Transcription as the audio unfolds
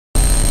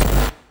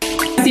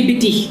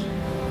Biti.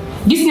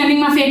 Gis nga li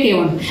ma fekkee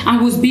woon. I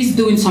was busy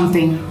doing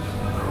something.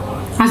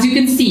 As you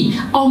can see,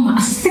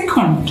 a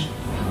second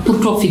pour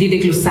toog fi di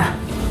déglu sax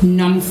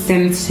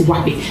nonsense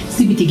wax bi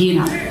si biti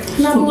génnal.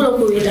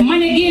 ma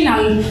ne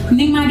génnal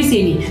ni ma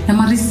gisee nii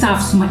dama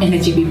reserve suma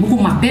energy bi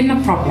bugguma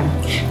benn problème.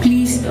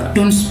 Please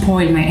don't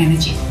spoil my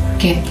energy.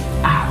 Get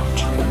out.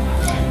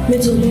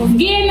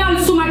 génnal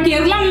suma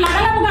kër lan la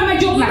danga bëgg ma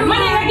jóg nag ma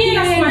ne la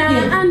génnal suma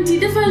kër. anti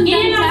defal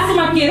génnal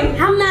suma kër.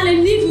 xam naa ne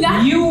nit nga.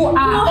 You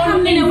are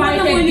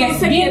uninvited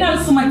guest. génnal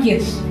suma kër.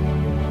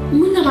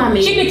 mën na maa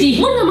may ci biti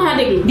mën na maa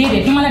déglu.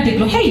 déedéet dama la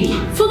déglu hey.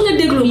 foog nga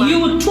déglu ma. You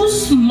were too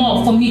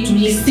small for me to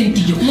listen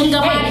to you. mën nga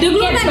maa déglu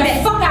nag de. Get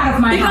the fuck out of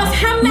my house. because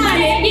xam naa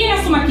ne génnal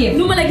suma kër.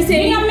 nu ma la gisee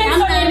nii am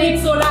naa ne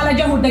so laa la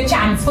joxul the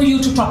chance for you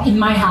to talk in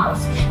my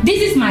house. This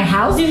is my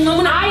house.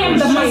 I am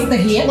the master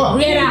here.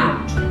 Get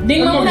out.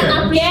 Get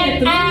out.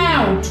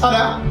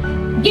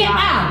 Get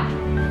out.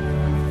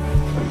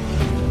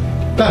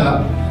 Tana.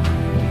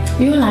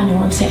 yow laa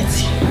ñëwoon seet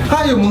si.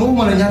 Yow mënoo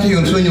mën a ñaata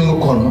yoon soo ñëw nga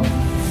kool ma.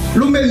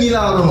 lu mel nii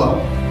laa la doon wax.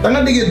 da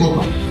nga déggee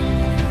boppam.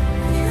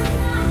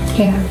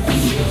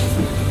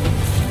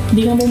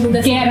 di nga moom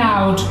def Get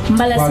out.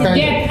 mbala si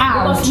Get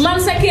out. man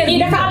sa kër kii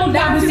dafa amul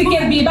dara si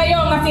kër bi ba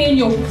yow nga fee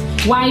ñëw.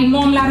 waaye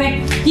moom la rek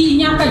kii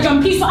ñàkk a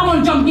jom kii su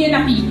amoon jom génn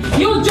fii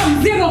yow jom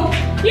zero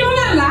yow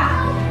lan la.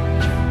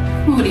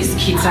 Oh, these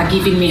kids are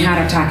giving me heart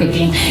attack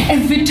again.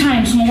 Every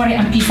time someone worry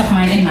and peace of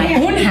mind in my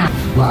own house.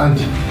 waa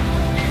anti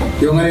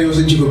yow nga ne yow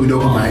sa jikko bi doo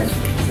ko bàyyi.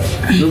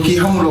 yow kii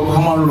xamuloo ko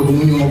xamaluloo ko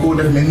mu ñëw nga koo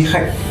def mel ni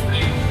xaj.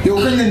 yow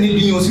kañ la nit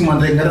di ñëw si man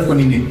rek nga def ko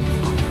ni nit.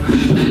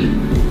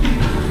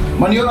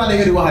 man yow laa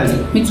léegi di waxal.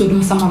 Metzo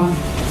duma sama morom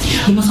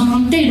duma sama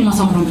morom tey duma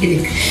sama morom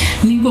ëllëg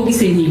ni nga ko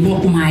gisee nii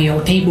bokkumaa yow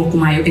tey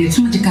bokkumaa yow ëllëg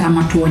suma jëkkër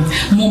ma tooñ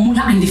moom mu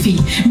la andi fii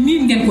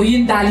miin ngeen ko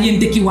yéen daal yéen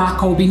dëkki waa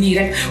kaw bi nii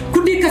rek ku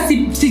dëkk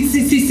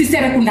si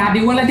Serekunda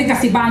bi wala dëkk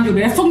si Banjul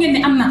bi rek foog ngeen ne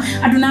am na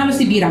aduna lu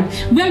si biiram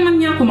wel man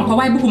ñàkkuma ko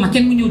waaye bëgguma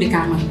kenn mu ñëw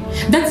dëkkaa man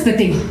that's the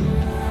thing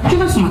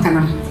jógal suma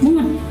kanam bu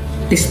ma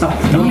te stop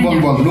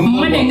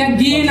ma ne nga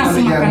génn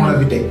suma kanam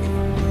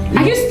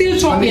are you still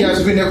talking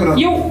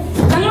yow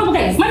lan la bëgg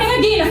a ma ne nga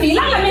génn fii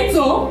lan la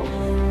Metzo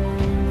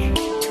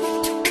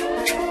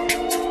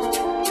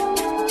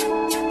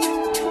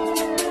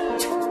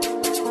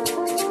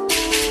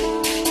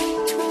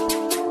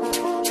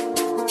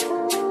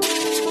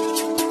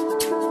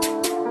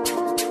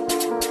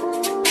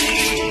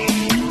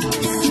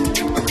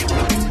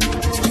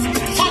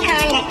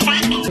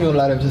yow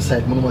laa dem si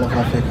site mënu ma la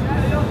faa fekk.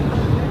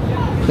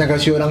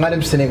 Nyakass yow da ngaa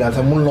dem Sénégal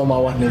sax mënuloo maa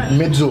wax ne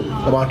Metzo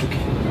damaa tukki.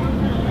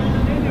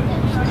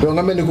 yow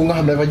nga mel ni ku nga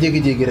xam ne dafa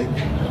jékki-jékki rek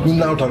ñu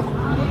naawtal ko.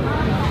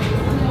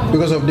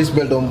 because of this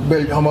bel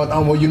xam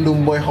nga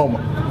yundum booy xaw ma.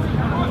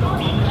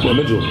 waaw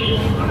Metzo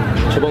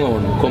saba nga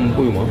woon comme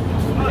uyu ma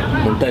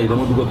man tay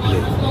dama dugg a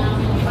play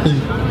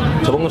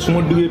saba nga su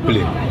ma duggee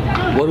play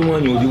waruma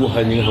ñëw di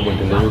waxal ñi nga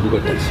xamante ne dañoo dugg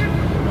a taxi.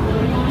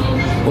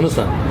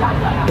 understand?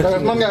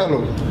 man nga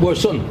loolu. boy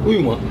son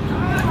uyu ma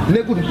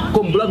nekkul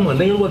comme black man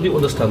da ngeen war di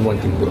understand one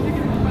thing bro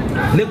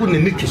nekkul ne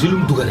nit ki si lu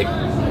mu dugg rek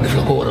daf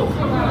la ko war a wax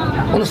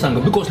understand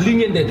nga because lii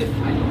ngeen dee def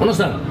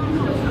understand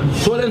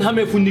soo leen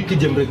xamee fu nit ki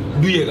jëm rek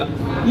du yéega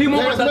lii moo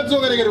ko tax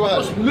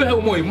lu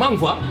xew mooy maa ngi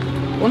fa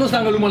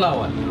understand nga lu ma laa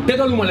wax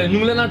tegaluma leen ñu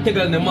ngi leen a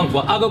tegal ne maa ngi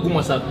fa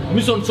àggaguma sax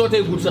mission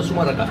sootee gud sax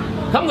suma raka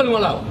xam nga lu ma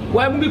laa wax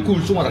waaye mu ngi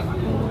cool suma raka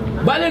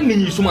baa leen nit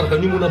ñi suma raka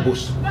ñu mun a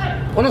bës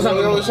understand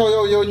nga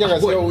yow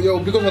Nyakass yow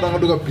bi ko fa da nga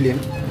dugg a plane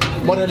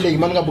moo tax léegi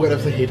man nga bëgg a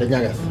def sa xiita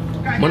Nyakass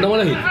man dama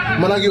la hit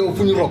man ak yow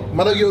fu ñu rok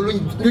man ak yow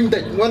luñ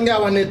daj man ngaa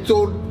wax ne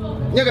soo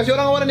Nyakass yow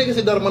da nga war a nekk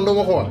si dara man doo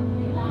ma ko wax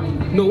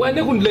non waaye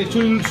nekkul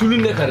léegi su lu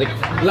nekk rek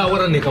laa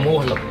war a nekk ma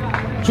wax la ko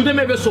su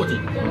demee ba sotti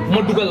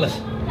ma dugal la si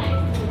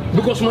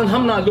because man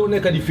xam naa loo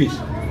nekk di fiis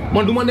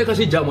man du ma nekk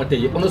si jaama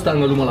tey understand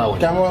nga lu ma laa wax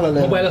ma wax la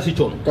leen ma bàyyi la si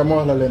coono ma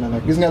wax la leen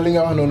nag gis nga li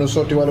nga wax noonu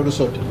sotti wala du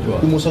sotti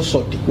du mu sa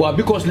sotti waaw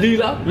because lii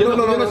la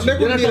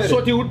yéen a tax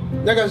sottiwut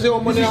Nyakass yow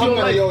man xam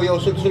nga ne yow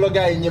su la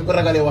gars yi ñëpp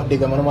ragalee wax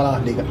dëgg man ma la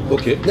wax dëgg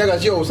ok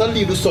Nyakass yow sa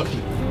lii du sotti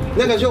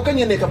Nyakass yow kañ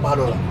nga nekk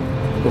baadoo la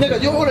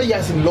Nyakass yow wala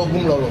Yacine loo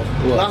bum looloo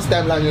last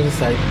time laa ñëw si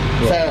say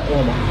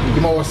ooma di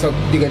ma wax sa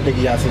diggante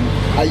gi Yacine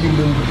ay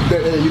yundum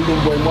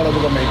booy moo la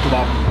bëgg a may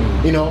tubaab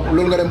you know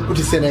loolu nga dem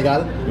uti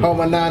Sénégal xaw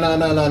ma naa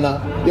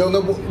yow nga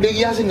léegi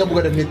Yacine nga bëgg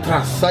a def ni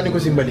trace sànni ko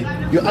si mbali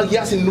yow ak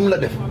Yacine lu mu la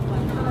def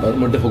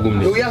ma defagum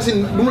ni yow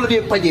Yacine lu mu la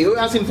dee pajee yow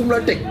Yacine fu mu la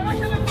teg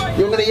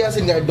yow nga ne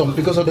Yacine ngay dom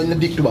because of dañ la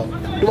dig tubaab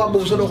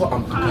boobu sa doo ko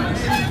am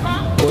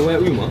waaye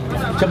uyu ma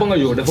caba nga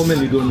yow dafa mel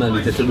ni doon naa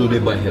ni te doo dee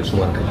bàyyi xel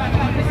suma rakk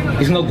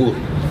gis nga góor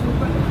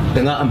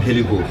dangaa am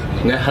xeli góor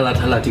ngay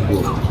xalaati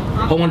góor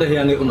xaw ma ndax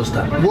yaa ngay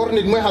understand góor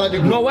nit mooy xalaati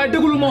góor non waaye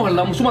déglu ma wax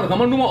la suma rakk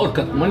man du ma or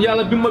kat man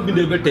yàlla bi ma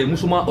bindee ba tey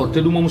musuma or te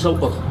du ma musa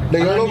or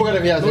dégg nga loo bëgg a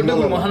def Yacine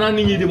déglu ma xanaa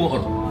nit ñi di ma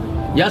or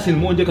Yacine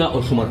moo njëkkaa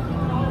or suma rakk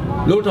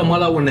loolu tax ma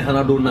laa woon ne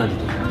xanaa doon naa di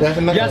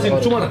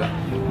Yacine suma rakk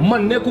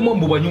man nekkuma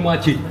mbuba ñu maa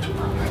ci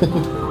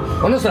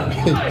understand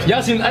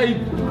Yacine ay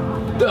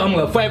xam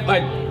nga 5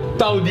 ay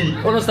taw di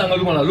understand nga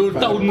lu ma la loolu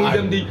taw muy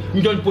dem di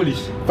njoñ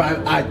police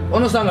 5 aaj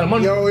understand nga man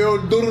yow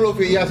dóoruloo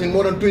fi Yacine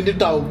moo doon 20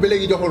 taw ba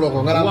léegi joxuloo ko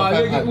nga waaw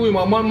léegi uy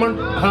ma man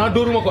xanaa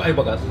dóoruma ko ay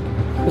bagage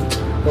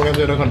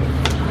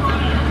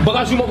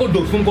bagage yu ma ko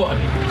dóor fu mu ko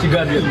amee ci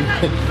Gambia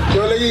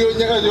yow léegi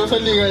yow sa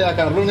lii nga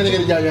yaakaar loolu nga nekk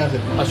di jaay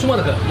Yacine su ma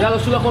naka yàlla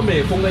su la ko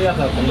mayee foog nga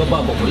yaakaar ko nga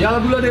baax ko yàlla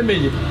du la dee may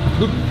ñëpp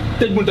du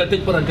tëj bunta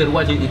tëj parenteer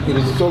wàcce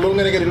so loolu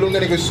nga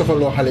nekk di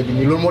sofaloo xale bi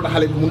nii loolu moo tax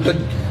xale bi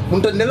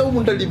mënut a nelaw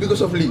mënut a di bi ko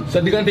sof lii sa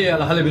diggante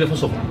yàlla xale bi dafa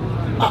sof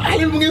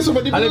xale bi mu ngi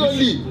sofa di bi ko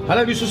lii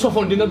xale bi su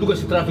sofoon dina dugg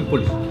si trafic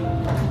police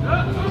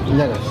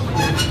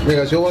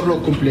Nyakass yow warloo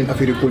complain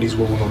affaire police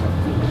boobu noonu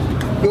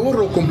yow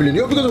warloo complain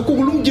yow because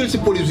kooku lu mu jël si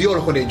police yow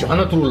la ko dee jox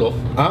ana true love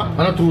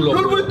ana true love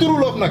loolu mooy true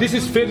love nag this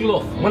is fake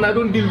love man I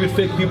don't deal with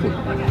fake people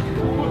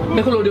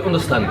nekk loolu di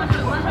understand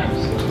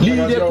lii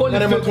de nga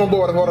ne man suma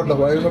boobu dafa war a dox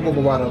waaye yow sa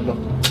boobu war a dox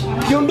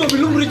yow ndoo bi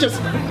lu mu rëcc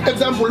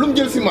exemple lu mu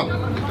jël si ma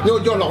ñëw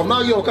jox la ko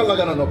maa yow kan la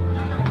gën a nopp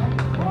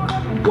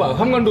waaw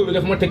xam nga ndoo bi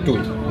daf ma teg tooy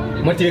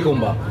ma téye ko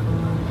mbaa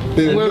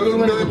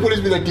loolu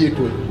police bi la téye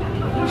tooy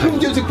lu mu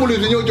jël si police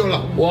bi ñëw jox la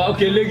waaw ok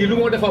léegi lu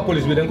moo defaa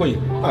police bi da nga ko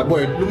yëg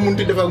booy lu mu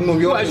munti def ak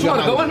moom yow waaye su ma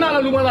wax naa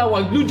la lu ma laa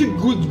wax lu jig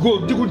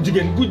góor jigul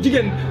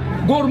jigéen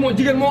góor moo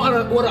jigéen moo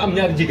war a am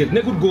ñaari jigéen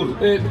nekkul góor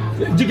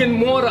jigéen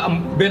moo war a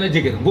am benn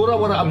jigéen góor a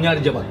war a am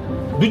ñaari jabar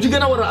du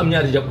jigéen a war a am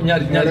ñaari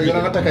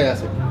jigéen nga takka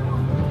Yacine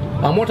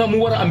moo tax mu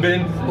war a am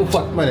beneen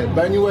fat ma ne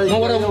ba ñu waay moo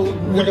war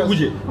a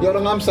wuje yow da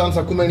nga am chance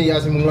ku mel ni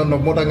Yacine mu ngi la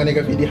nopp moo tax nga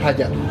nekk fii di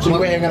xaaja suñu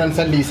waxee nga naan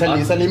sa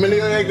lii mel ni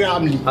yow rek nga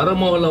am lii ara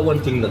ma wala one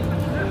thing nag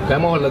kay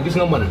ma wala gis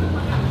nga man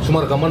su ma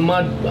raka man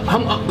maa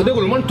xam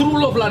déggul man true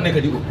love laa nekk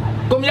di ut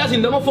comme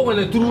Yacine dama foog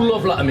ne true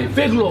love la amee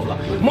fake love la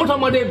moo tax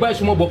ma dee bàyyi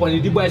suma boppa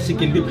ni di bàyyi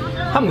sikkin di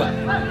xam nga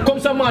comme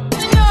ça ma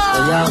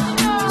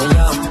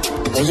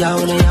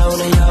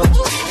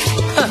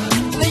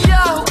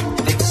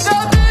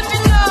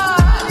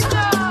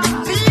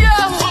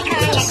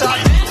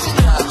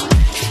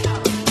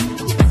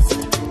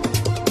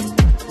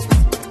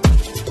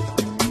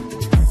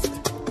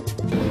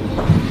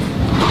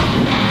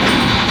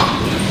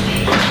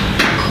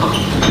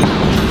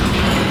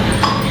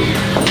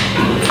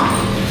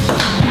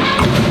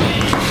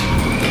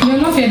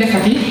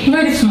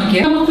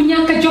dama ko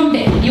ñàkk a jom de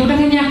yow da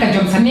nga ñàkk a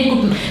jom sax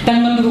nekkut da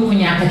nga nuru ko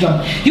ñàkk a jom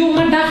yow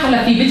man daa xala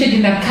fii ba ca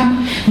dina kam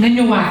nga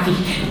ñëwaat fi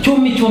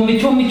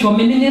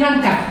coomi ni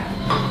rankat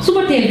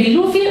suba teel bi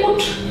loo fii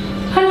ut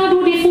xanaa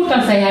doo dee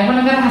fuutal sa yaay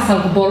wala nga raxasal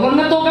ko bool wala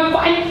nga toogal ko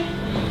añ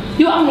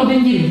yow am na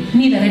benn njëriñ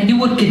nii la rek di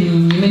wër kër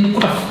ñi mel ni ku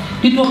taf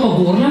di toog a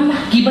góor lan la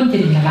kii ban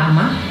njëriñ la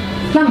ama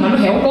lan la lu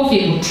xew loo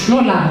fii ut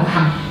loolu laa bëgg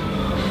xam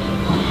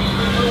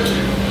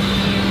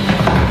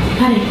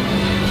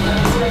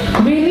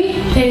Really?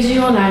 Tey si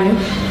yoon laa ñëw.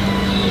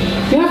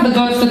 You have the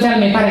guts to tell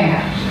me pare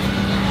nga.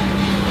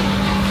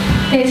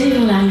 Tey si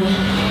yoon laa ñëw.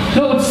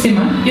 Loo ut si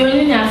man. Yow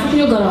ñu ñaar fukk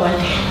ñu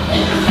gorowante.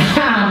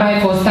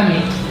 Bàyyi ko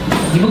tamit.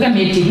 di bëgg a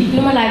métti bi.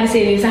 lu ma laa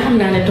gisee nii sax xam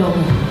naa ne toog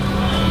na.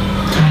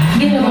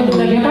 génn ma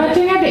dugal bi ma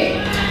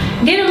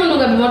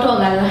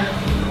toogal la.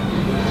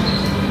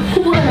 ku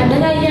bëgg nag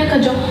dangay ñàkk a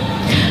jox.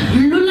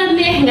 lu la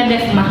neex nga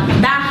def ma.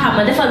 daa xam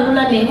ma defal lu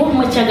la neex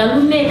waxuma cagal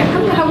lu nekk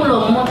xam nga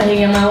xamuloo moo tax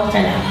nga maa wax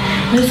cagal.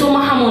 mais su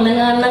ma xamoon da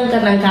nga nanka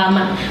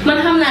man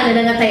xam naa ne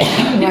da nga tey.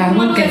 waaw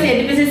man kay depuis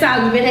depuis si saal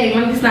bi ba tey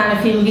man gis naa ne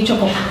fii mu ngi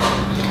coko.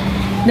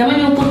 dama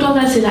ñëw pour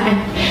toogal si la añ.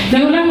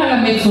 yow lan la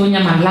Metzo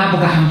ñamal laa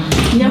bëgg a xam.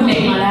 ñamal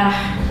ma laa.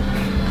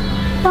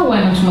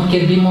 waaye nag suma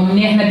kër bi moom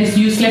neex na this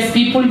useless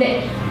people de.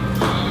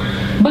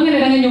 ba nga ne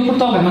da nga ñëw pour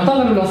toogal ma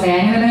toogaluloo sa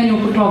yaay nga ne da nga ñëw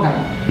pour toogal.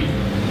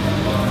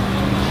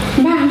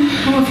 baax na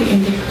xama fi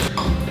indi.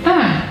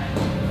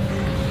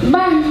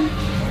 baax na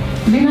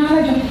dinaa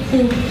la jox.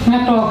 nga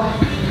toog.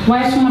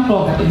 waaye su ma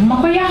tooga bu ma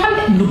ko yaaxal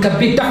de ndugga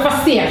bi dafa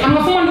seer xam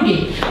nga fu ma duggee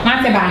maa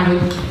te Banjul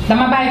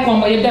dama bàyyi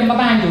Kombo yëpp dem ba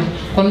Banjul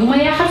kon du ma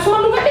yaaxal su ma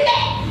dugga bi de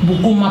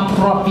bugguma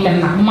problème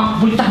nag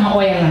bul tax ma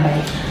ooyal la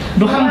ndey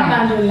du xam nga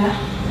Banjul la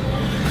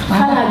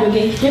xalaa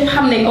jógee ñëpp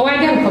xam nañ ko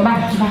waaye jaru ko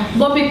baax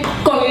boppi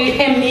ko yu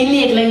em nii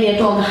néeg lañ lee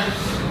tooga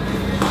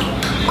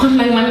kon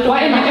nag man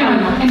waaye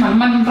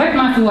man rek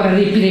maa fi war a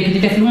répi di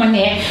def lu ma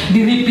neex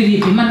di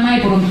répi man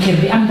maay borom kër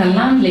bi am na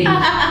landlady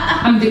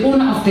I'm the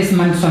owner of this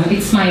mansion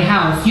it's my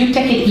house you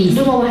take it easy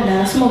du ma wax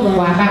dara suma borom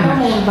waaw baax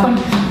na kon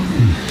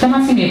dama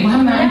si ne bu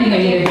xam naa andi nga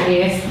yére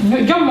ees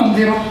jom moom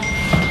zéro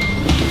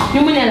ñu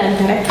mu ne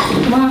lante rek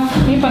waaw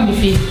ñëpp a ngi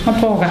fii ma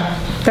tooga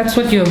that's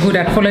what you're good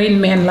at following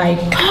men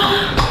like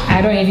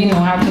I don't even know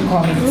how to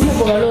call it lu ma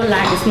bëgg loolu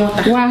laa gis moo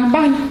tax waaw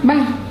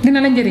baax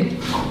dina la njëriñ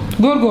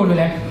góorgóorlu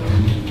leen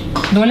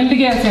doo leen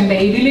liggéeyal seen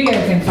ndey di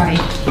liggéeyal seen far yi.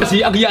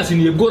 si ak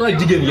Yacine yëpp góor ak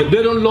jigéen yëpp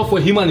they don't love for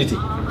humanity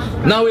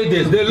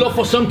nowadays they love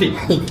for something.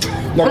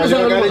 nga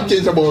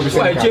change sa bopp bi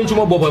waaye change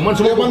suma bopp man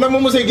suma bopp. man nag ma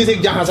mos a gisee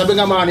jaxas sax bi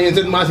nga maa ne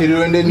seen maas yi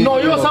non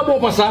yow sa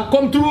bopp sax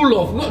comme true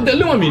love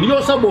li ma miin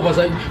yow sa bopp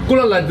sax ku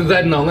la laaj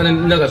right now nga ne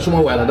naka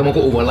suma waay la dama ko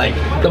over like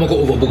dama ko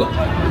over bugga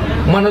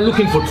man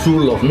looking for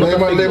true love.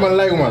 man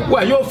like ma.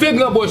 waaw yow fekk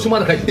nga booy suma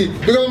rakay.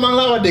 because man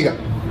laa wax dëgg.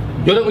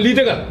 yow lii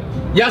dëgg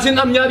Yacine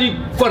am ñaari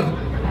far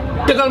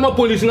tegal ma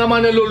police nga ma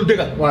ne loolu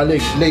dëgg waaw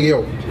léegi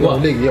yow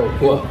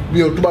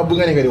yow tubaab bu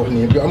nga nekk di wax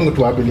nii yow am nga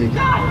tubaab bi léegi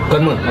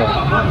kan man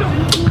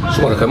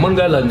suma rek man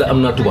nga laaj ndax am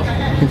naa tubaab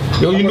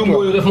yow yu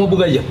ndumboyo def ma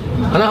bëgg a yem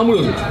ana xamul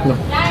yow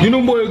yu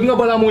ndumboyo gi nga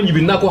balaa moo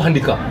ñibbi naa ko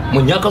handicap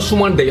ma ñàkk a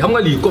suma ndey xam nga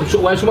lii comme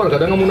waaye suma rek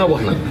da nga mun a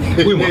wax nag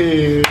uy ma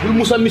bul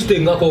musa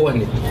mistake nga ko wax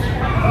ni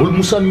bul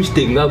musa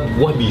mistake nga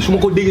wax bi su ma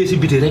ko déggee si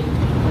biti rek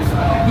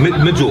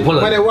Metzo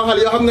voilà ma ne waxal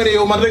yoo xam nga ne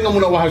yow man rek nga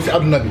mun a waxal si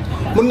adduna bi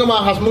mun nga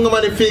maa xas mun nga ma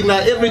ne fake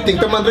naa everything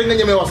te man rek nga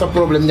ñemee wax sa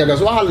problème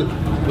Nyakass waxal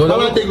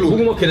wala déglu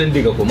bëgguma keneen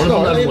dégg ko man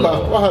xam naa lu ma la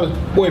waxal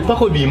booy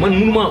pako bi man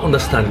mënuma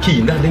understand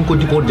kii ndax dañ ko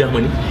deport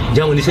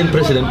Germany seen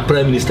président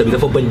prime ministre bi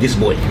dafa bañ this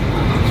boy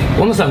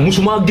on sax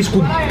musuma gis ku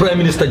prime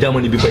ministre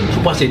Germany bi bañ su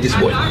passé this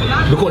boy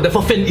because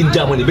dafa fen in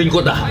Germany bañ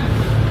ko tax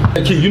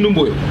kii yu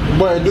ndumboy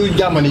boy du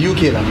Germany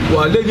UK la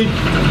waaw léegi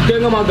tey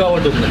nga maa gaaw a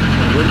dog nag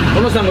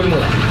on sax nga lu ma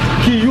la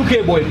kii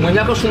UK boy ma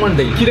ñàkk a suma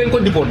ndey kii dañ ko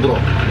deport bro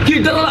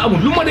kii dara la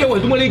amul lu ma dee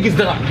wax du ma lay gis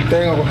dara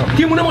tey nga ko xam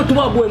kii mu ne ma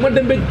tubaab boy ma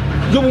dem ba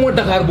yóbbu ma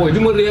Dakar boy di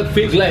ma rey ak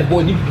fake life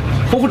boy di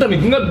foofu tamit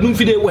nga nu mu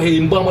fi dee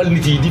waxee mbaamal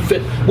nit yi di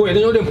fet boy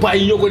dañoo dem paa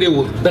yi ñoo ko dee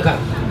wër Dakar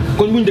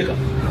koñ bu njëkk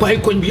paa yi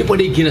koñ bi yëpp a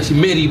dee génn si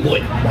mairie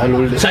boy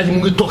saa si mu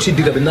ngi toog si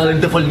digga bi naa leen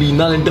defal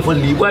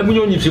lii waaye bu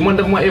ñoo ñib si man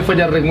daf ma ay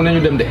fajar rek mu ne ñu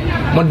dem de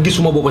man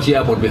gisuma boppa si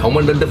airport bi xaw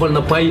man da defal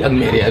na paa yi ak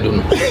mairie I don't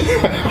know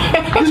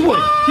gis boy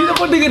kii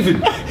dafa dëgër fit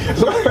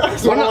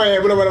soo ma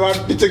waxee bu la ma dama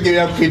ticca gi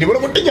yaa fii di bu la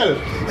ko tijjal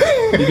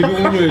di bi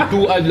mu ñëwee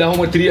 2 âge la xaw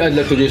ma 3 âge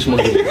la tojee suma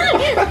ko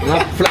nga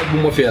flight bu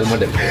ma feyal ma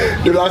dem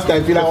du last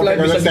time fii laa ma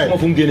fekk sax ma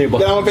fu mu génnee ba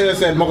ma fekk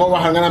seet ma ko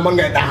waxal nga naan man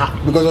ngay daxa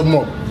because of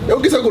moom yow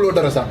gisaguloo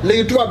dara sax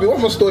léegi tubaab bi wax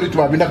ma story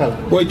tubaab bi naka la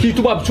booy kii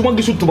tubaab su ma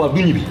gisul tubaab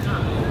du ñibbi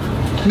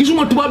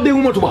gisuma tubaab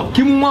dégguma tubaab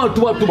kii mu ma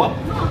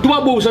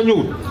tubaab boobu sax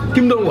ñëwul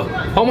ki mu doon wax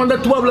xaw ma ndax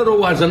tubaab la doon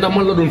wax sax ndax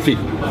man la doon fii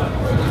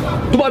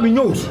tubaab bi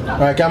ñëwul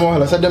waaye kaa ma wax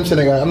la sa dem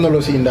Sénégal am na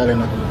loo si indaale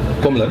nag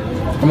comme lan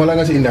ama la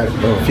nga si indaale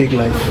fake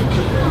life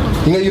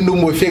yi nga yundu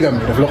mooy fégam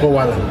bi daf la ko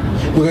wàllal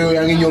bu ko yow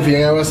yaa ngi ñëw fii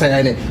nga wax sa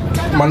yaay ne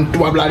man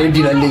tubaab laa dee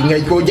dina léegi nga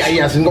koo jaay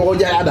yaas nga koo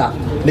jaay adaa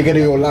léegi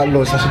yow laa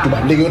loolu sax si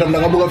tubaab léegi yow tam da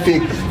nga bëgg a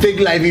fake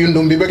life yi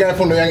yundum bi ba ngay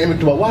fondo yaa ngi emi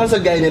tubaab waxal sa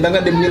gars yi ne da nga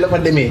dem ñi la fa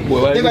demee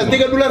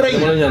dégg du la rey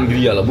dama la ñaan ngir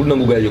yàlla bu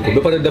nangu gars yi ko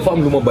ba pare dafa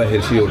am lu ma bàyyi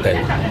xel si yow tey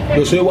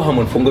yow sooy waxa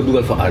man foog nga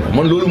dugal fa aada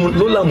man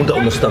loolu laa mënta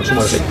understand su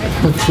ma rafet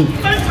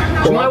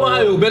su may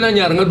waxa yow benn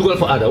ñaar nga dugal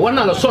fa aada war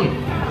naa la son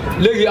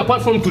léegi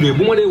apart from today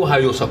bu ma dee waxaa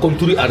yow sax comme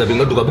turi aada bi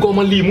nga dugal because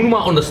man lii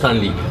mënuma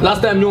understand lii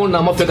last time ñëwoon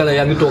naa ma fekk la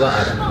yaa ngi toog a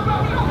aada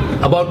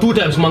about 2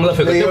 times maa ngi la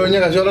fekk yow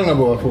Nyakass yow lan nga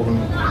bëgg foofu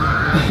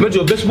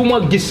Metzo bés bu ma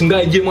gis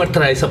ngay jéem a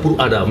try sa pour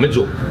aada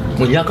Metzo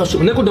ma ñàkk a su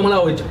nekkul dama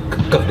laa wax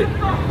kaf de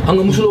xam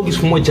nga mosuloo gis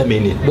fu ma jamee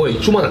nii booy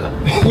su ma raka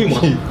uy ma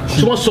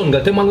su ma son nga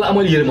te maa ngi la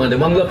amal yërmande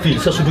maa ngi la fii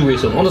sa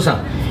situation on sent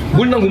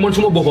bul nangu man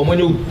su ma boppa ma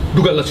ñëw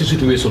dugal la si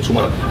situation su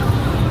ma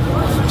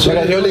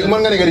raka yow léegi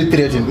man nga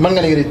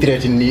nekk di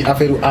traité nii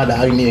affaire aada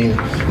ak nii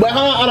booy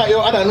xam nga aada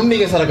yow aada nu mu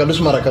nekkee sa raka du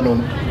suma raka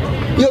noonu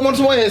yow man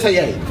su ma waxee sa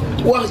yaay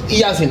wax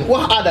Yacine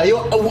wax aada yow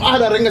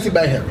aada rek nga si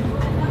bàyyi xel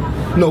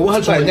non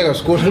waxal suma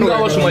Nyakass ko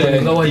nga wax suma yaay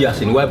nga wax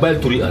Yacine waaye bàyyil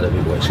turi aada bi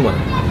waaye suma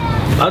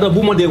aada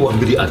bu ma dee wax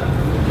mbiri aada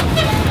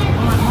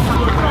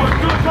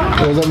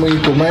yow sax muy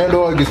ko may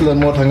doo gis lan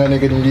moo tax nga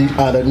nekk di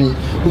aada nii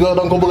because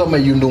da nga ko bëgg a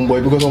may yundum booy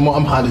because moo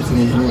am xaalis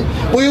nii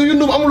booy yow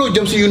yundum amuloo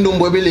jëm si yundum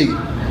booy ba léegi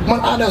man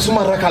aada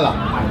suma raka la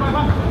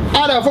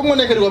aada foog ma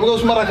nekk di ko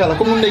because suma raka la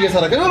comme nu mu nekkee sa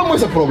raka yow la mooy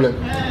sa problème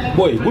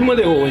booy bul ma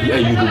dee wax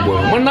ay yundum booy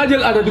man naa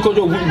jël aada di ko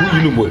jox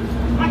yundum booy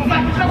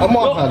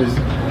moo am xaalis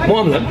moo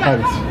am lan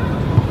xaalis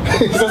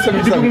sa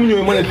semestre mu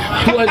ñëwee ma ne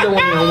 2 âge la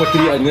ma ne ma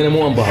 3 âge nga ne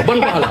moo am baax ban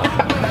baax la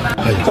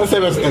sa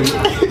semestre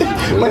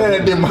ma ne la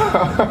démb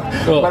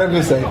ma dem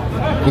ni say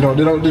non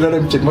dina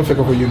dem check ma fekk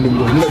ko yundum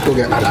boobu ni la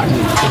toogee aada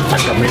nii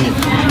tànkam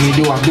nii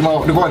di wax di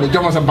ko wax de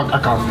jox ma sa bank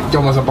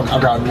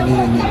account bi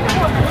nii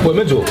booy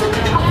Metzo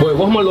booy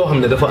wax ma loo xam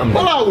ne dafa am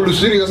voilà lu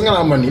sérieux nga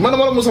naa man nii man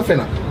dama la mos a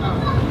fena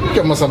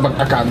jox ma sa bank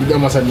account bi jox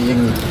ma sa nii yëg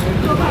nii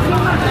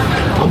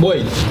booy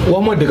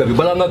wax ma dëgg bi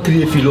balaa nga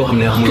créer fii loo xam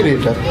ne xam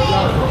nga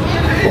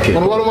ok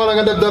man waruma la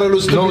nga def dara lu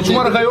non su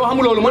ma raka yoo xam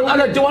loolu man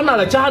aada wax naa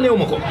la caaxaaneewu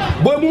ma ko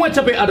booy bu ma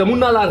capee aada mun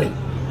naa laa rey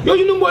yow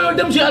ñu booy yow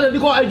dem si aada di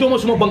ko ay jooma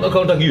suma bank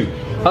account ak yooyu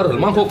aral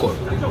maa ngi ko koor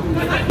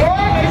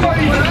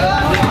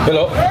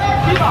hello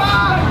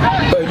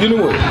ñu nu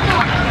booy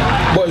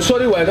booy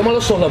sorry waaye dama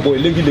la soxla booy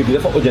léegi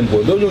dafa urgent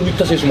booy doo ñëw ñu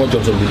tasee suma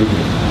Johnson bi léegi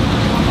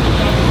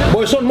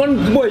booy son man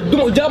booy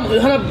duma jaam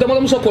xanaa dama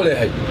la musa koolee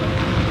xay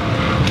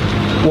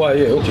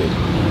waaye ok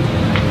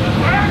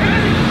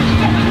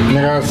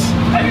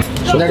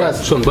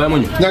Nyakass son bàyyi ma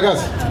ñu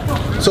Nyakass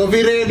soo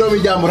fi ree doomi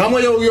jàmbur xam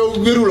nga yow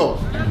wéruloo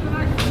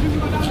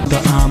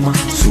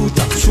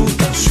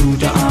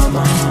Suda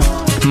ama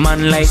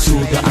man like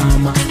Suda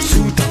ama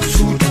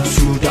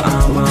Suda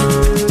ama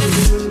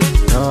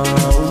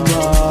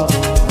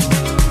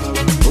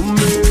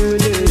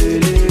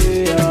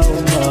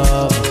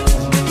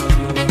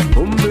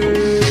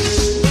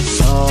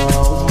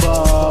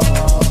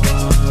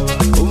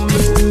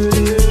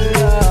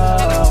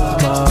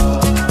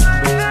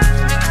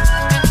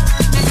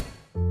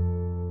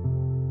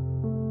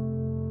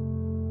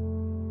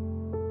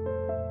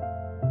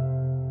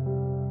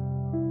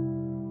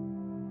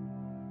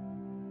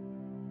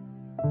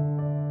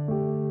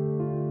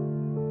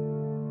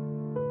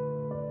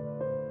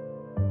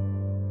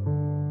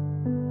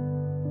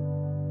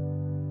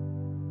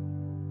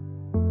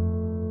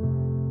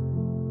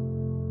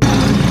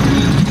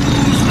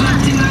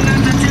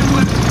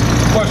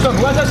Son,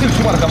 what's that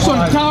sumar ka?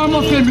 Son, time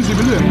of game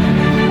visible.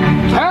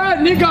 Hey,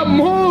 nigga,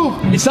 move.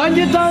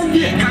 Isanje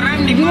tangi.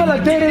 Nigga la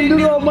tere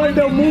nduro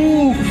manda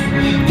move.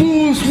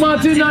 Push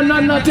Martina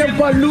na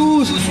tempa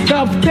loose.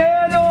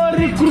 Capteno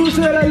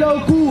recruiter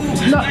Lagu.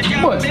 Na,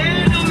 boy.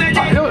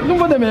 Yo, não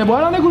vou dar mesmo.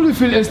 Agora não é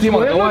que ele estima.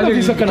 Eu não vou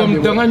dizer que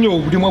não. Tengah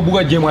nyob di ma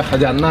buka jema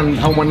saja nan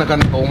how mana kan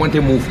how man te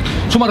move.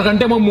 Sumar kan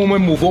tema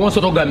move. Oma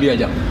soto Gambia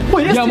aja.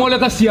 Ya mau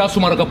leka sia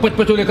sumar ka pet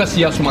leka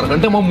sia sumar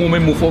kan tema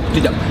move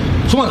tidak.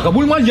 Sumar ka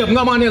bul mal jam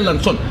ngamane lan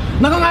son.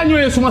 Naka nga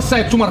nyoye suma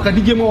site sumar ka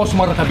di jema wa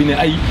sumar ka bine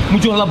ay mu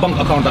jox la bank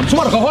account am.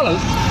 Sumar ka holal.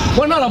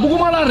 Wana la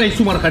buguma la rey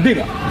sumar ka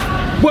dega.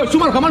 Boy,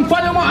 sumar ka man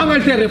fale mo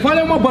Angleterre,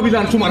 fale mo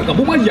Babylon sumar ka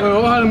buma ja.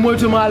 Waxal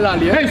moytu ma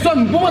laal ya. Hey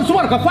son, buma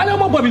sumar ka fale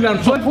mo Babylon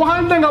son.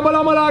 Waxante nga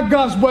bala mala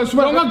gas boy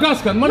sumar. Nga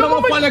gas kan, man dama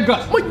fale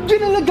gas. Ma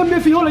gëna la Gambia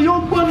fi hola yow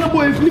bon na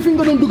boy li fi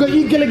nga doon dugal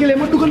yi gele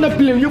ma dugal na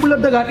plane yóbbu la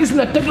Dakar is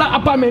na tek la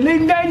apame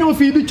léegi ngay ñëw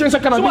fii di ceng sa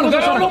kanam. Sumar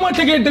ka lo ma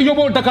tege de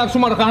yóbbu Dakar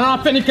sumar ka na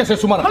feni kese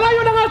sumar. Xala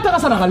yow da nga taka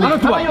saraxa li.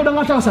 Xala yow da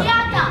nga taka saraxa.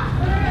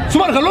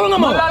 Sumar ka loolu nga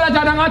ma. La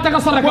da nga taka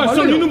saraxa. Boy,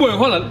 son ñu boy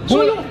holal.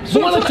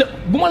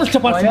 Buma la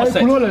capat suma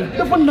site. Holal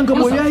dafa nanga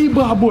boy yaay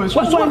ba boy. So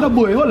nga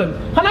boy holal.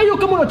 Xana yow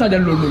ka mëno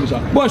tajal loolu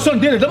sax. Boy, son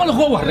dene dama la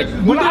ko wax rek.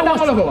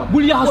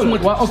 Bul ya suma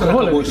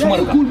sumar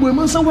ka. Cool boy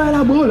man sa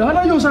wala boy holal.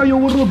 Xana yow sa yow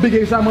waro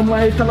bëgge sa man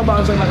may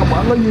talaba sa naka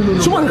ba nga ñu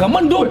loolu. Sumar ka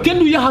man do kenn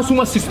du ya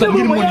suma system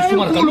ngir mo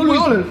sumar ka loolu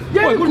holal.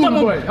 Yaay cool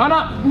boy. Xana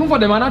mu fa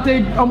dem ana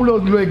tay amulo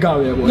loy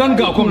gaawé boy. Lan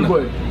gaaw comme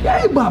boy.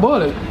 Yaay ba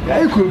holal.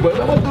 Yaay cool boy.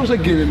 Dama do sa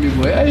géwé mi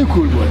boy. Yaay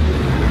cool boy.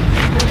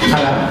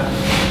 Ala.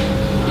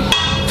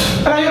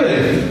 Ala yo le.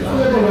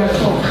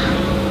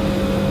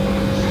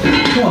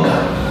 Toga.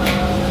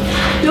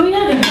 Yo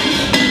ya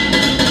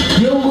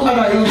Yo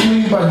ala yo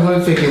mi ba mo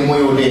feke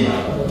moyo de.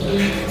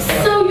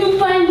 So you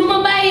find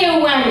buma baye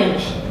wane.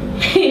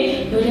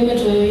 Yo de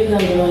Metzo yo nga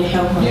mo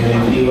xew ko.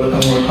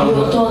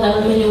 Yo toga la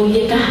me ñu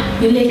yeka,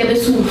 ñu lekk be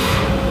suuf.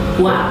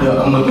 Waaw. Yo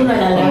amal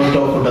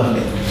to ko daf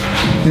de.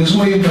 Ñu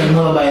suma yu ba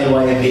no baye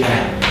waye bi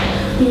ala.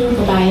 Ñu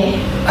ko baye.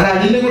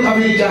 Ala di nekkul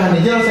affaire jaxane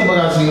jël sa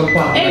bagage nga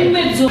pa.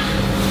 Metzo.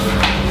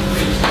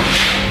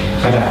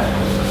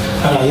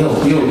 Ala yo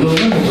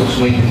nang to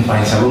suma yu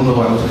pa sa lu no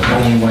ba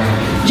ni wa.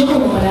 Joxo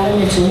ko dara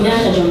Metzo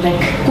ñaata jom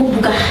rek ku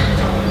buga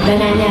da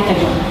nga ñaata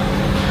jom.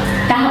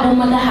 Tax bu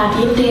ma la xaat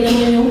yépp té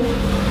dama ñëw.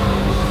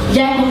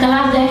 Jaay ko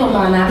kala jaay ko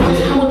mana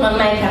xamul man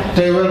may kat.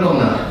 Tay welcome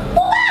na.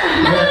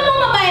 Man la mo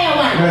ma baye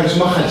wan. Ala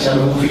suma xal sa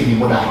lu fi ni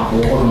mo da ko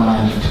ko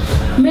ma ni.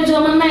 Metzo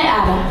man may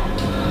ada.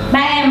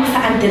 Baye ma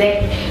sa anti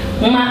rek.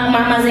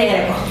 Ma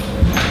zere ko.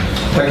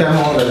 Taka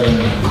mo da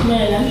ni.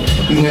 Mela.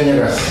 Nga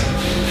Nyakass.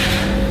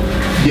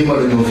 Di ma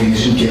la ñëw fii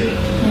suñu kër.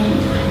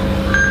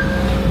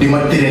 Di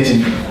ma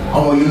traité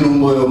amoo yu lu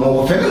mboyo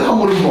moo ko fekk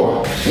xamul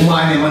ko.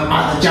 Ma ne man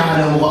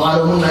jaxale mo ko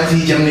ala mun naa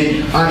si jam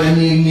ne ala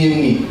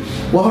nii.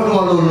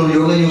 Waxatuma loolu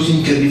yow nga ñëw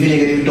suñu kër di fi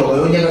nekk di toog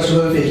yow Nyakass su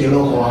la fekkee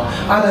loo ko wax.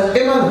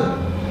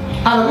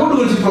 Ala boo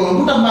dugal si problème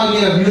bu tax maa ngi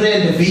ñu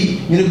reende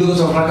fii ñu ne bëgg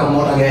sa rakam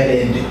moo tax ngay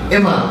reende.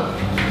 Ma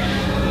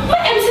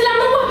em si la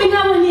ma wax bi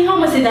nga wax ni xaw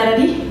ma si dara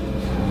di.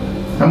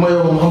 Xam nga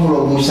yow moom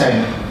xamuloo bu say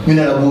ñu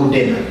ne la buur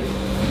dee na.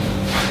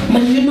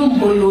 Man yu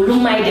numbo yo lu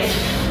may def.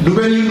 Du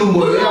benn yu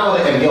ndumbo yaa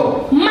war a em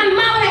yow. Man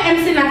maa war a em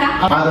si naka.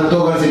 Ada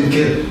toogal seen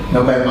kër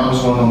nga bàyyi ma am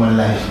sama normal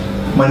life.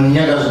 Man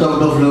Nyakass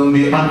dof la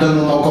mbi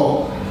antanu ma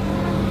ko.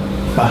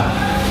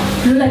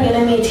 Lu la gën a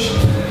metti.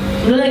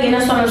 Lu la gën a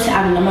sonal si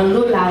àdduna man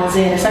loolu laa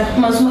gérer sax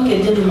man suma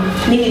kër jënduma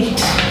nit.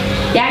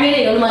 Yaa ngi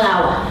dégg lu ma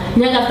laa wax.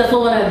 Nyakass dafa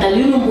war a dal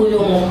yu numbo yo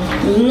moom.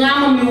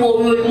 Ngaamam yu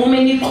woo yooyu mu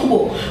mel ni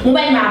kubo mu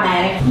bañ maa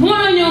bàyyi rek. Bu ma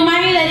la ñëw maa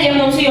ngi dajee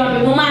moom si yoon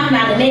bi bu maax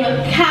naa ne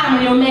xaaral ma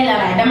ñëw may la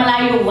raay dama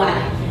laa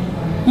yóbbuwaale.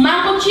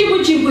 Maa ko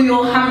ciibu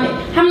yoo xam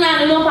naa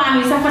ne loo faam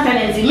yi sa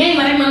fataleen si mais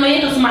ma rek man ma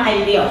yëkkal suma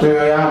ay bi yow.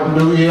 yaa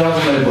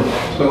sumay bët.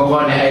 Da nga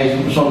xool ne ay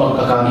soma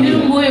kaka. Yu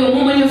numbo yo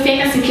mu ma ñëw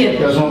fekk si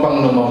kër. Yow suma bang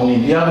na ma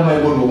nii yaa ko may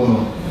bët boobu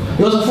noonu.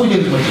 Yow sax foo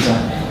jël ci sax.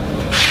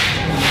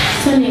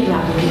 Sa néeg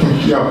laa ko gën.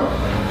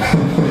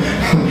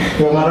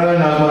 Yow ma ragal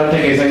naa ma la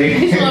tegee sa yëg.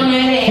 Gisoo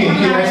ñooy ree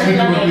xam naa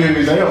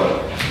ne la yow.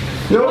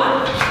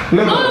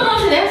 loolu moo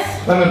si des.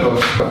 Lan nga toog.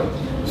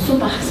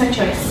 Suba sa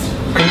choice.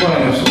 Kan moo la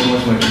ñëw suba mooy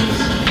suma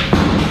choice.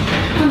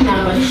 Xam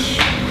naa ko di.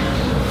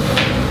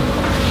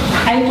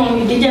 Ay tom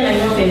yu dijjal ak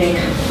ñoo fi nekk.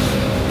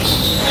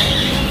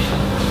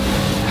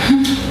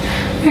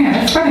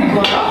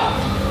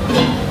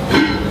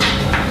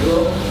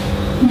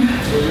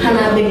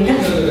 Xanaa bëgg nga.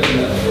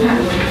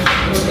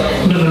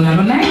 Dulu na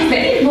lu nice de.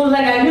 Loolu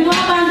ragal ñu nga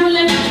bandul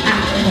leen.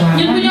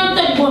 Ñun bu ñoo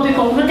toj boppi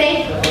ko lu tey.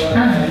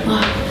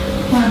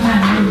 Wah,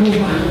 baax na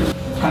buuba.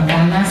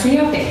 Kontaan naa si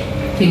yow de.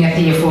 Fi nga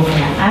téye foofu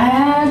la.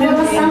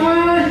 Dafa sama.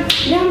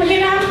 Jàmm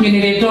dina. Ñu ne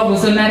de togg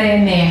su naree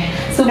neex.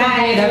 Su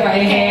baaxee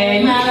dafay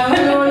xeeñ. Maa la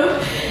wax loolu.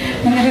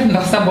 Da nga def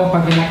ndox sa bopp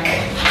bi nag.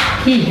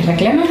 Kii rek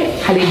la na de.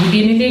 Xale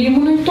jigéen ñi léegi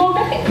mënuñ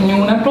tooga de. ñu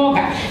mun a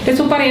tooga. Te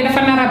su paree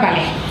dafa nar a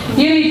bale.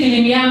 Yéen it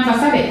yi yaa ngi fa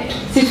sa de.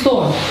 Si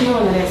tool.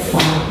 Noonu la des.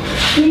 Waaw.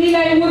 Lii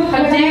lay wër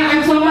xale Tey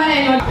ak soo paree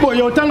ñoo. Boy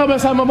yo tanga ba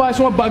sama ba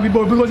sama babi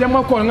boy because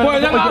yama ko nga boy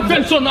nga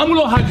pension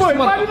amulo haj boy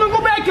babi no ko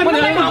ba ke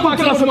ma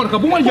ko sama ka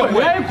bu ma jox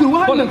ay ku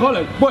wax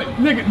boy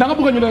léegi da nga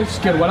bëgg ñu leen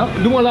sker wala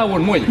duma la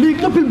won moy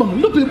léegi noppil bang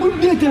noppil bu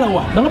dété la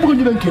wax da nga bëgg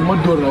ñu leen ker ma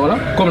door la wala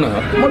comme na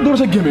ma door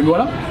sa gémé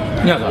wala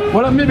ñaata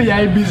wala maybe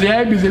yaay busy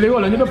léegi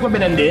wala ñu def ko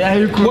benen de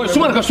yaay ku boy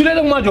suma ka su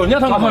leen ma jox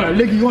ñaata nga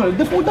léegi wala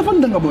dafa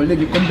ndanga boy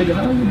léegi comme dëgg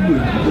na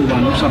ñu ba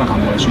no saraka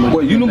boy suma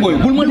boy you know boy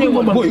bul ma de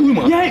boy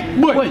uyma yaay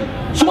boy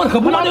suma ka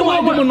bu ma de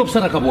wa ma nopp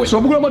saraka boy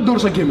so bëgg ma door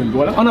sa gémé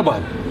wala ana ba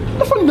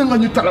dafa ndanga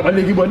ñu talaba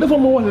léegi boy dafa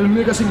ma wala lu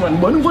nekk ci man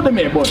boy ñu fa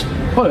démé boy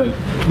xoolal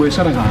boy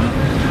saraka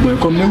boy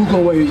comme ne ko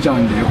way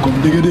jande comme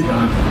dëgg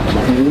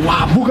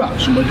wa buga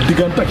suma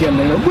diganta kenn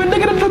la boy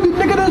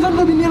nekk da sa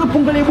bi ni la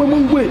pongale boy mo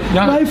boy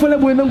bay fele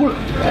boy nangul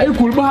ay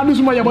cool ba hadu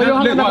suma yaba yo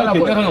xam na la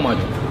boy nga ma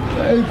jox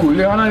ay cool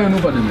le ana yo nu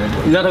fa démé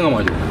ñaata nga ma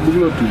jox bu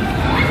lo tu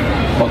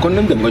wa kon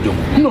nañ dem nga jox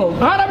non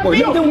ara boy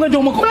dem nga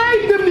jox ma ko ay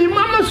dem ni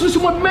mama su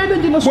suma may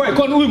dañ na boy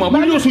kon uyma bu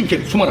ñoo suñu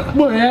kër suma raka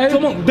boy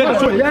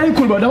ay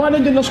cool ba dama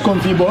dañ na kon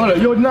fi boy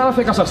yo dina la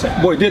fekk sa set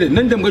boy dédé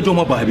nañ dem nga jox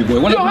ma baax bi boy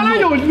wala yo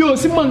ana yo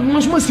si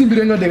man suma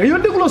simbire nga dégg yo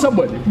déglo sa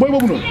boy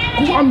bobu non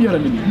ku am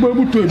yaram ni boy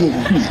bu toy bobu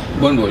fi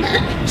bon boy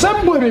sam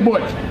boy bi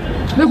boy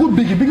ne ko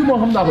Biggie mo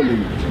xam na ko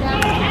léegi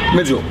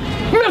Metzo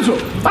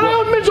ana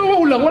Metzo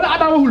waxul la wala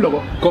ada waxul la ko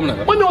comme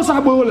naka ma ñoo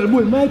sax boy wala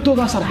boy may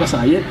toga sarka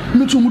sa ye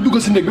Metzo mu dugg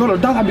ci nek bi wala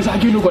dara bi sax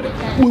génn ko de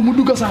boy mu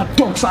dugg sax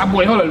tok sa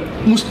boy wala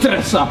mu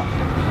stress sa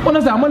on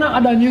sa mana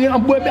ada ñu ngi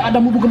am boy bi ada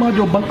mu bëgg ma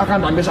jox bank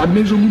account am sa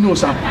Metzo mu ñoo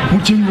sa mu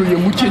ci ñoy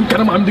mu ci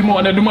kanam am di mo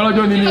wane duma la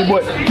jox ni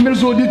boy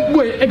Metzo di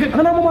boy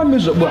ana mo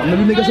Metzo boy am na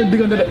lu nekk seen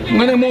digënde de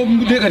nga ne mo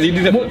dékat yi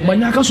di def ma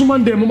ñaka suma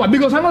ndé mo bi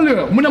ko sa nga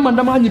le mu ne man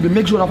dama ñibi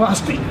Metzo dafa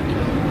asti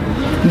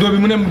ndobi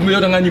mu ne yow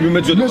da nga ñibi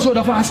Metzo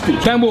dafa asti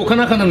tambo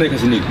kana nekk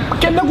ci nek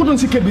kenn nekkutoon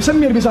si kër bi sa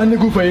mère bi sax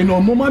nekku fay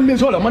non moom am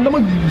Metzo la man dama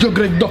jóg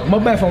rek dox ma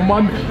bàyyi fa ma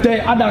am tey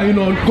ada yi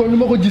noonu kon ni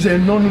ma ko gisee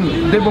noonu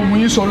de ba mu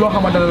ngi sol loo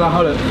xamante ne la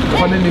xale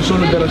dafa ne ni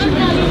solu dara si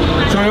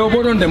so yow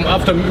boo doon dem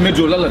after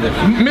Metzo lan la def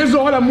Metzo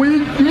wala muy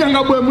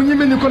ñanga boy mu ngi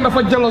mel ni kon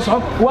dafa jalo sax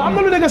waa am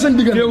na lu nekk seen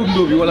diggante yow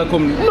ndobi wala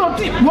comme non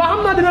ti waa xam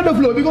naa dina def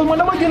loolu because man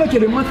dama gën a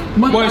kër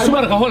ma boy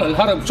subar ka xoolal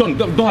xara son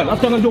doxal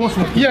after nga jox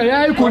ma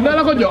yaay ko da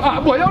la ko jox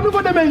boy yow nu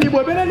fa demee nii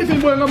boy beneen li fi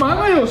boy nga ma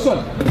nga yow son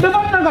dafa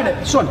nanga de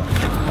son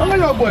nga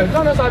yow boy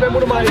kana sa be mu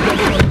ma